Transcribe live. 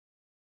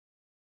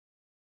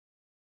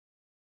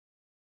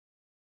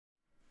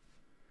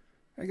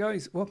Hey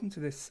guys, welcome to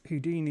this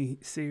Houdini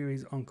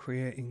series on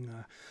creating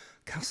a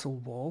castle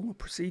wall, a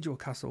procedural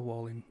castle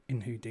wall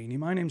in Houdini.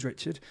 My name's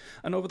Richard,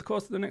 and over the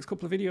course of the next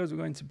couple of videos we're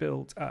going to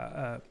build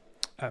a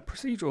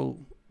procedural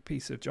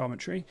piece of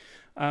geometry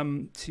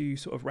to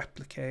sort of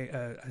replicate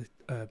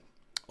a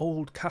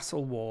old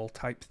castle wall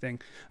type thing,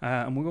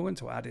 and we're going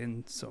to add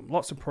in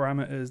lots of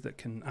parameters that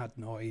can add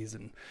noise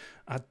and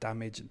add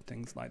damage and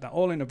things like that,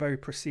 all in a very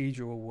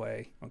procedural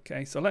way.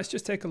 Okay, so let's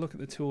just take a look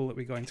at the tool that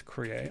we're going to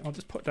create. I'll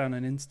just put down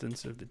an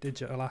instance of the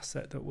digital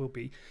asset that we'll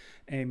be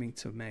aiming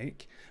to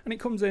make, and it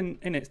comes in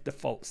its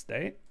default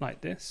state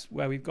like this,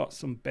 where we've got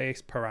some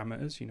base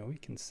parameters. You know, we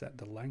can set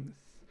the length,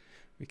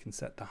 we can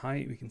set the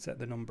height, we can set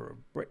the number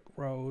of brick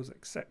rows,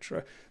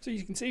 etc. So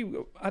you can see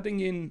we're adding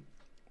in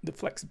the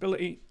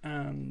flexibility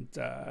and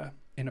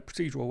in a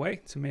procedural way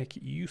to make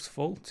it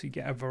useful to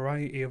get a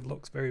variety of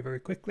looks very, very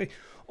quickly,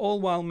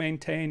 all while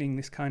maintaining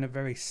this kind of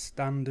very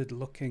standard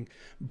looking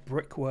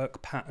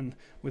brickwork pattern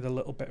with a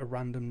little bit of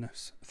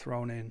randomness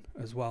thrown in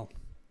as well.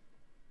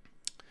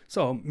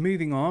 So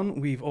moving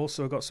on, we've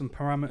also got some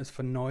parameters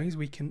for noise.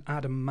 We can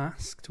add a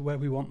mask to where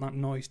we want that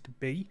noise to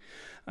be,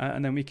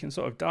 and then we can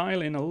sort of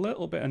dial in a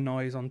little bit of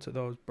noise onto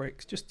those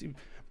bricks just to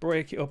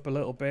break it up a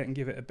little bit and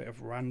give it a bit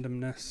of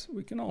randomness.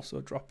 We can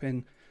also drop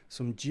in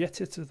some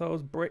jitter to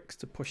those bricks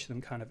to push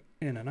them kind of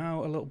in and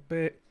out a little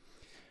bit.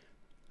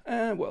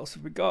 What else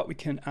have we got? We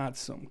can add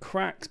some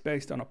cracks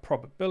based on a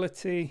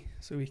probability,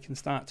 so we can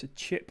start to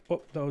chip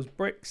up those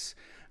bricks,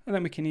 and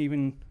then we can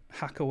even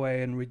hack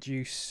away and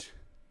reduce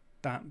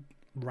that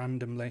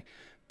randomly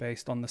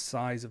based on the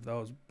size of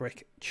those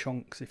brick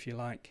chunks, if you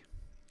like.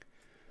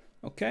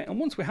 Okay, and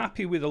once we're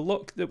happy with the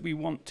look that we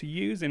want to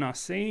use in our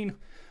scene,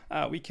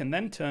 we can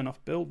then turn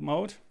off build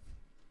mode,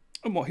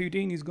 and what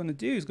Houdini is going to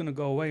do is going to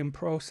go away and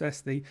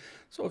process the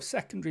sort of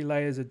secondary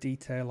layers of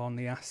detail on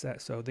the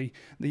asset, so the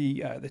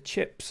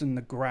chips and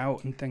the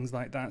grout and things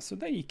like that. So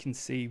there you can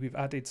see we've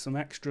added some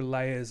extra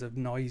layers of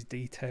noise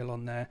detail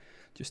on there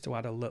just to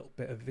add a little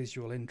bit of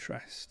visual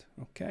interest.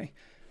 Okay,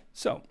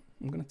 so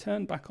I'm going to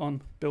turn back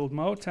on build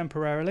mode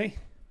temporarily.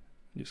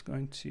 I'm just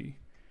going to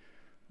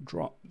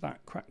drop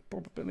that crack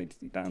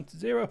probability down to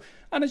 0,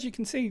 and as you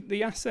can see,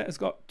 the asset has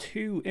got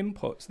two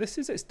inputs. This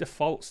is its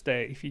default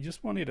state. If you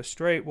just wanted a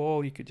straight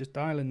wall, you could just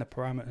dial in the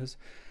parameters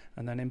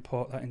and then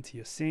import that into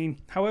your scene.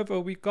 However,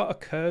 we've got a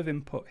curve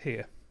input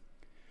here,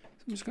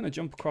 so I'm just going to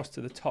jump across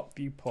to the top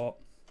viewport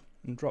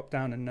and drop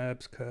down a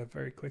NURBS curve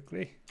very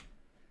quickly.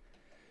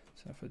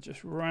 So if I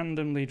just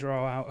randomly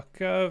draw out a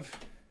curve,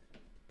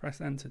 press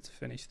enter to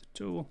finish the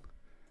tool,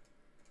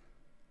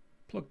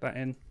 plug that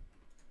in,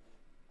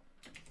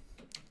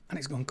 and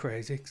it's gone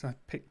crazy because I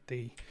picked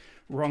the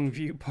wrong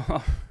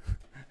viewport.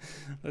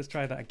 Let's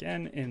try that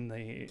again in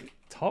the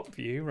top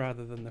view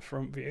rather than the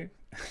front view.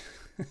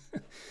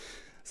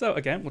 So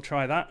again, we'll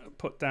try that,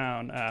 put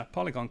down a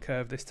polygon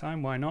curve this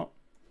time, why not,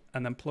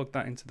 and then plug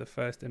that into the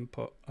first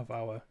input of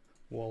our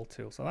wall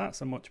tool. So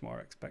that's a much more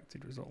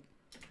expected result.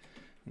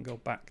 And go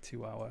back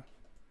to our,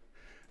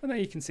 and there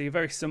you can see a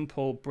very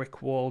simple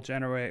brick wall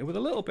generated with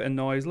a little bit of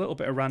noise, a little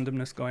bit of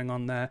randomness going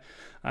on there.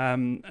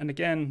 And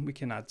again, we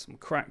can add some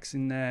cracks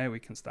in there. We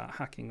can start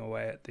hacking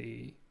away at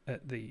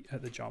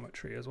the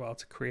geometry as well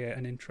to create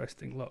an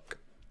interesting look.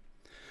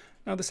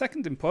 Now the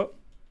second input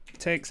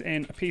takes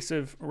in a piece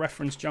of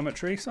reference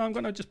geometry, so I'm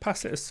going to just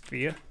pass it a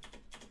sphere.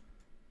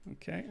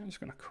 Okay, I'm just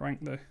going to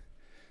crank the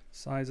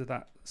size of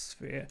that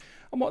sphere,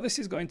 and what this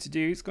is going to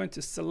do is going to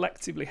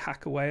selectively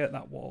hack away at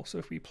that wall. So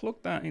if we plug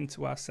that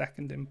into our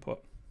second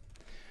input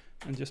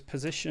and just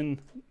position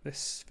this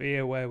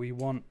sphere where we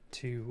want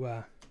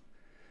to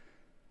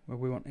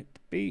it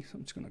to be, so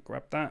I'm just going to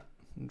grab that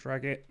and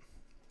drag it,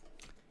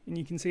 and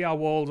you can see our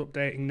walls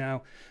updating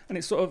now, and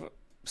it's sort of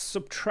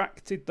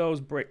subtracted those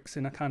bricks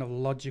in a kind of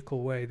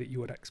logical way that you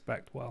would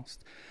expect,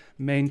 whilst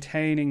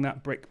maintaining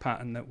that brick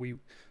pattern that we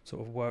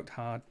sort of worked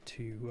hard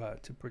to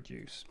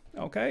produce.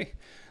 Okay,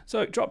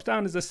 so it drops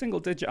down as a single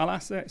digital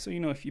asset. So you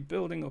know, if you're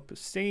building up a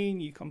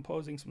scene, you're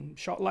composing some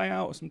shot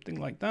layout or something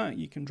like that,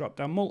 you can drop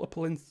down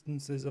multiple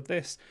instances of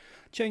this,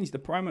 change the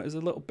parameters a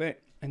little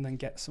bit, and then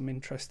get some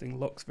interesting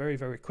looks very,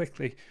 very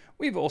quickly.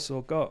 We've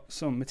also got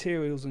some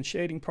materials and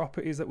shading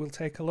properties that we'll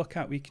take a look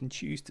at. We can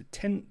choose to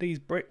tint these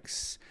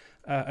bricks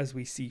as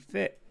we see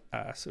fit.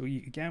 So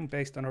again,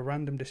 based on a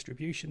random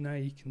distribution there,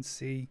 you can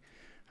see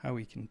how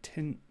we can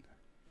tint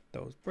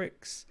those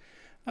bricks.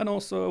 And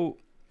also,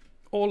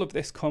 all of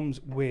this comes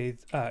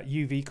with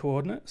UV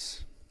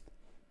coordinates.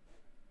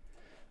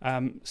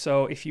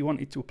 So if you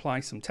wanted to apply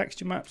some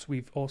texture maps,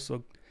 we've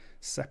also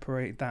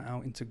separated that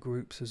out into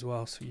groups as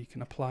well, so you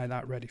can apply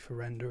that ready for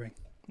rendering.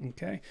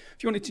 Okay,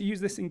 if you wanted to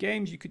use this in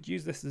games, you could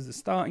use this as a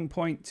starting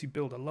point to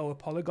build a lower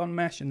polygon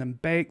mesh and then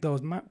bake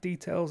those map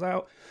details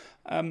out.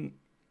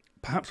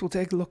 Perhaps we'll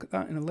take a look at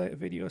that in a later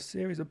video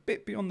series. A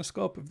bit beyond the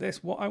scope of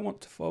this, what I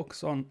want to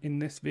focus on in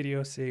this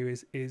video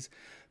series is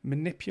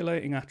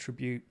manipulating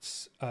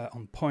attributes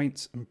on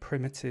points and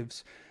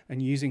primitives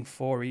and using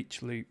for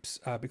each loops,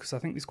 because I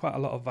think there's quite a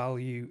lot of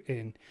value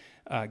in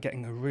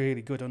getting a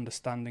really good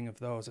understanding of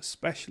those,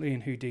 especially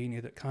in Houdini,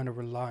 that kind of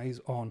relies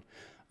on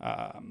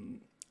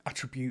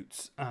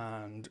attributes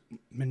and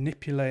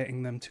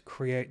manipulating them to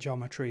create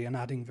geometry and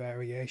adding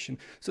variation.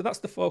 So that's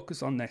the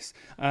focus on this.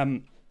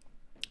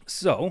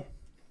 So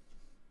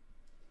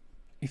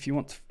if you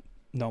want to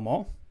know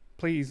more,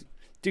 please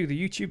do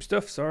the YouTube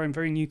stuff. Sorry, I'm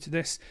very new to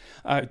this.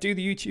 Do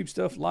the YouTube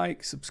stuff,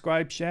 like,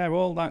 subscribe, share,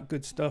 all that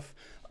good stuff.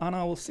 And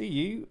I will see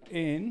you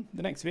in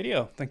the next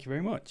video. Thank you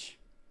very much.